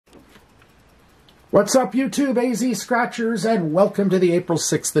What's up, YouTube? AZ Scratchers, and welcome to the April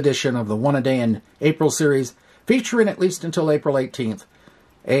 6th edition of the One A Day in April series, featuring at least until April 18th,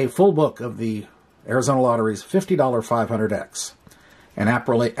 a full book of the Arizona Lottery's $50 500X. And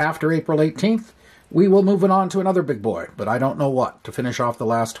after April 18th, we will move on to another big boy, but I don't know what, to finish off the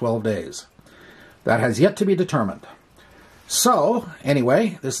last 12 days. That has yet to be determined. So,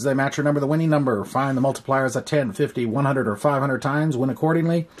 anyway, this is a match. Remember the winning number. Find the multipliers at 10, 50, 100, or 500 times. Win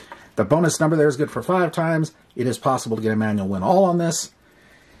accordingly. The bonus number there is good for 5 times. It is possible to get a manual win all on this.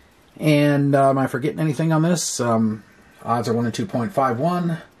 And am I forgetting anything on this? Odds are 1 in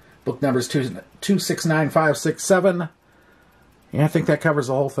 2.51. Book number is 269567. Yeah, I think that covers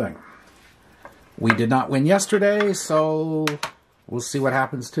the whole thing. We did not win yesterday, so we'll see what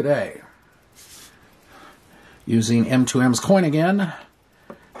happens today. Using M2M's coin again.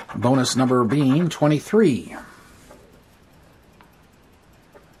 Bonus number being 23.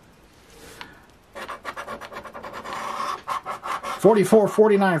 $44,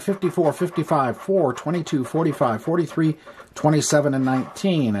 $49, $54, $55, $4, $22, $45, $43, $27, and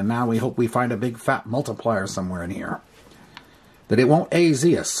 $19. And now we hope we find a big fat multiplier somewhere in here. That it won't AZ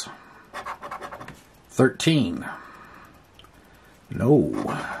us. 13.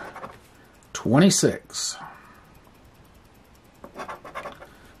 No. 26.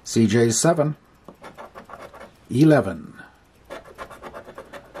 CJ 7. 11.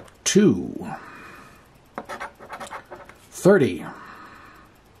 2. 30.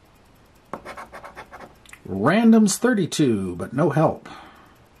 Randoms 32, but no help.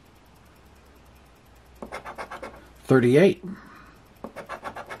 38.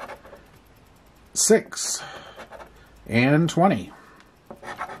 6. And 20.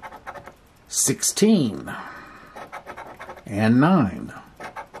 16. And 9.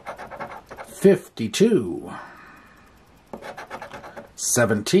 52.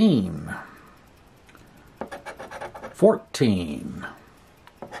 17. 14,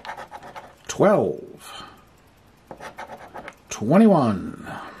 12, 21,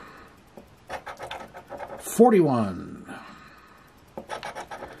 41,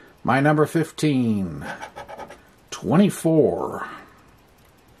 my number 15, 24,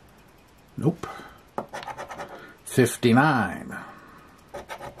 nope, 59,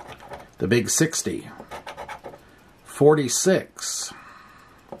 the big 60, 46,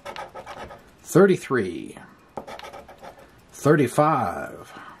 33,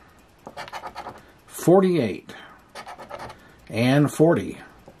 35, 48, and 40,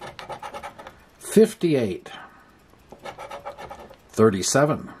 58,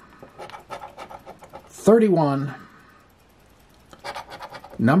 37, 31,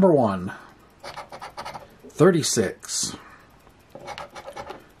 number 1, 36,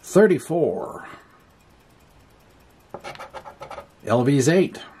 34, LV's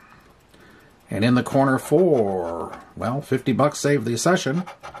 8, and in the corner 4, well, 50 bucks saved the session.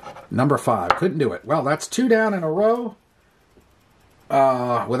 Number 5, couldn't do it. Well, that's 2 down in a row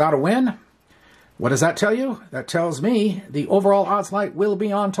without a win. What does that tell you? That tells me the overall odds light will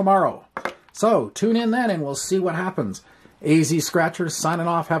be on tomorrow. So, tune in then and we'll see what happens. AZ Scratchers signing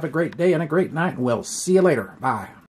off. Have a great day and a great night, and we'll see you later. Bye.